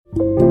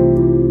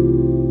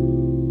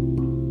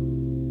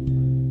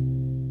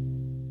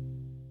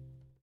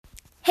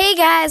Hey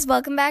guys,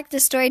 welcome back to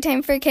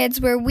Storytime for Kids,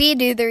 where we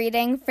do the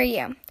reading for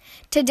you.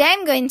 Today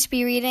I'm going to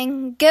be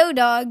reading Go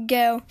Dog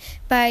Go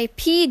by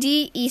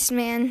P.D.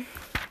 Eastman.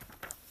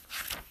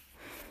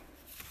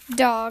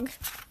 Dog.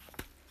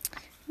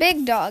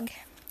 Big dog,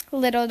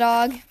 little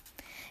dog.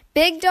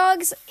 Big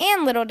dogs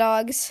and little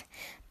dogs.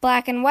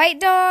 Black and white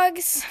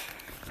dogs.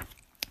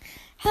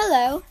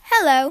 Hello,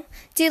 hello.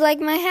 Do you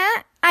like my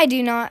hat? I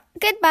do not.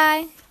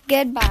 Goodbye,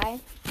 goodbye.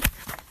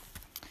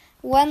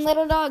 One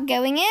little dog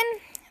going in.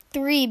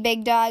 3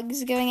 big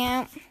dogs going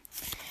out.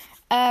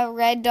 A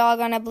red dog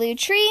on a blue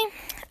tree.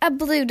 A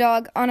blue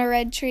dog on a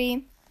red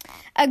tree.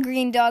 A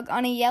green dog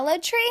on a yellow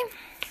tree.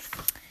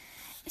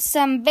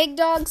 Some big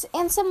dogs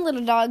and some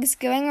little dogs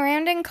going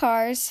around in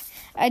cars.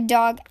 A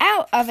dog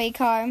out of a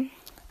car.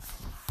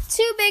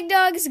 2 big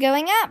dogs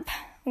going up.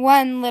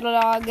 1 little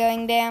dog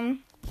going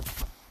down.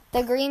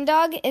 The green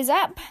dog is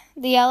up.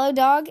 The yellow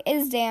dog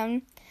is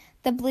down.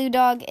 The blue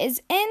dog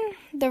is in.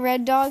 The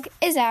red dog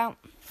is out.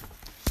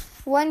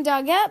 1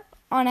 dog up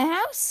on a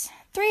house,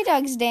 3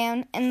 dogs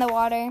down in the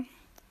water.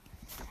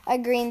 A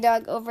green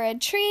dog over a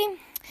tree,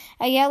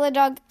 a yellow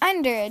dog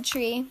under a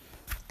tree.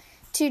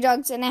 2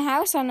 dogs in a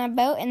house on a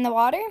boat in the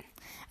water,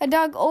 a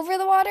dog over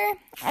the water,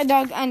 a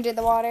dog under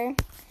the water.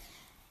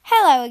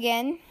 Hello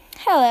again.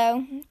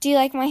 Hello. Do you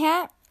like my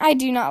hat? I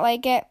do not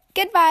like it.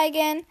 Goodbye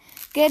again.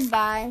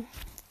 Goodbye.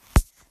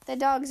 The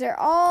dogs are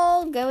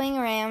all going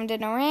around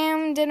and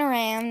around and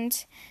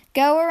around.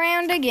 Go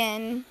around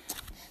again.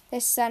 The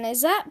sun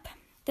is up.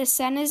 The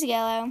sun is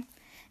yellow.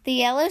 The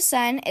yellow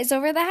sun is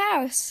over the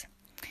house.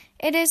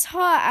 It is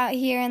hot out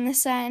here in the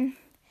sun.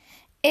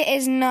 It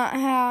is not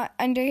hot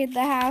under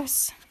the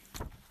house.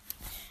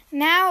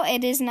 Now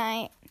it is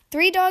night.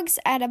 3 dogs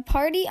at a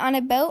party on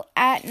a boat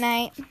at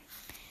night.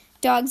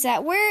 Dogs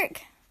at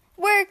work.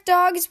 Work,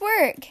 dogs,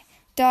 work.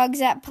 Dogs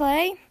at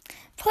play.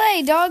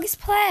 Play, dogs,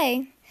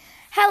 play.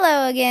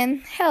 Hello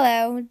again.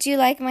 Hello. Do you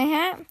like my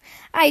hat?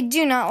 I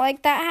do not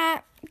like that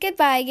hat.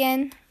 Goodbye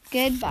again.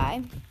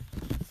 Goodbye.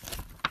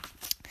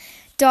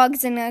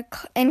 Dogs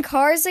in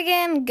cars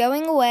again,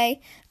 going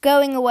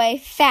away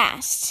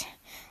fast.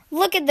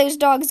 Look at those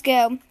dogs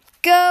go.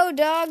 Go,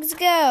 dogs,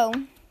 go.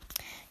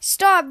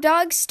 Stop,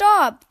 dogs,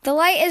 stop. The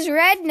light is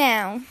red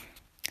now.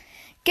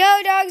 Go,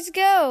 dogs,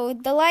 go.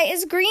 The light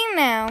is green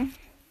now.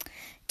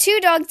 2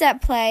 dogs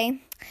at play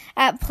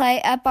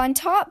up on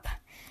top.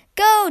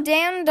 Go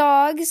down,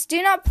 dogs.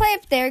 Do not play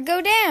up there.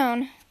 Go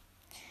down.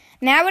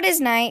 Now it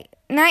is night.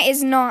 Night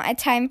is not a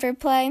time for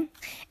play.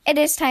 It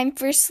is time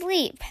for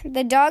sleep.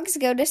 The dogs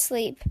go to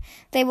sleep.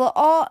 They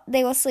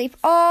will sleep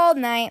all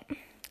night.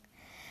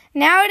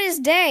 Now it is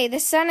day.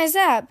 The sun is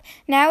up.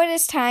 Now it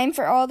is time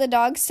for all the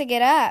dogs to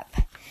get up.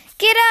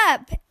 Get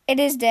up! It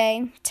is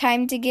day.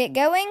 Time to get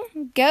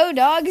going. Go,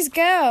 dogs,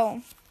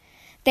 go.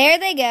 There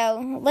they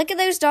go. Look at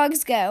those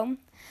dogs go.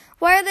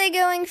 Why are they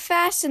going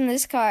fast in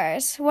these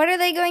cars? What are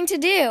they going to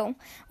do?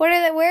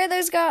 Where are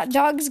those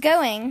dogs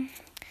going?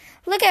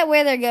 Look at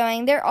where they're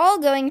going. They're all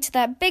going to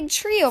that big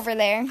tree over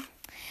there.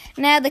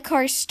 Now the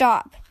cars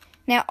stop.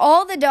 Now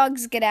all the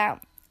dogs get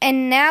out.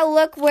 And now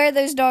look where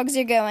those dogs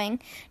are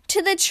going.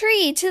 To the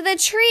tree, to the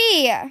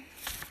tree.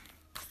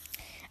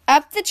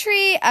 Up the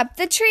tree, up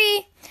the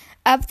tree.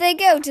 Up they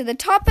go to the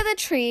top of the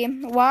tree.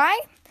 Why?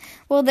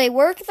 Will they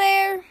work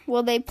there?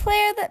 Will they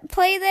play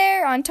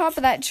there on top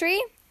of that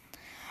tree?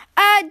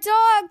 A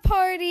dog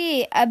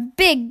party! A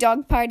big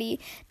dog party.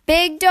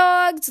 Big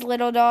dogs,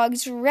 little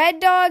dogs, red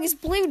dogs,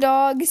 blue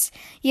dogs,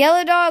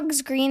 yellow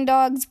dogs, green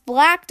dogs,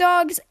 black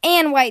dogs,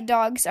 and white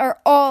dogs are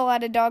all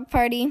at a dog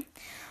party.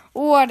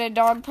 What a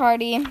dog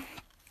party.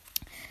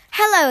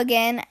 Hello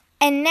again.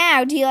 And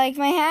now, do you like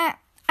my hat?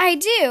 I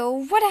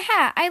do. What a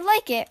hat. I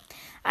like it.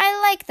 I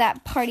like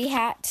that party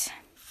hat.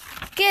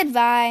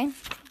 Goodbye.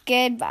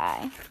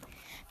 Goodbye.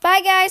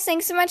 Bye, guys.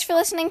 Thanks so much for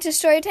listening to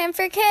Storytime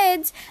for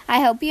Kids. I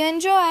hope you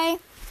enjoy.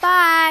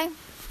 Bye.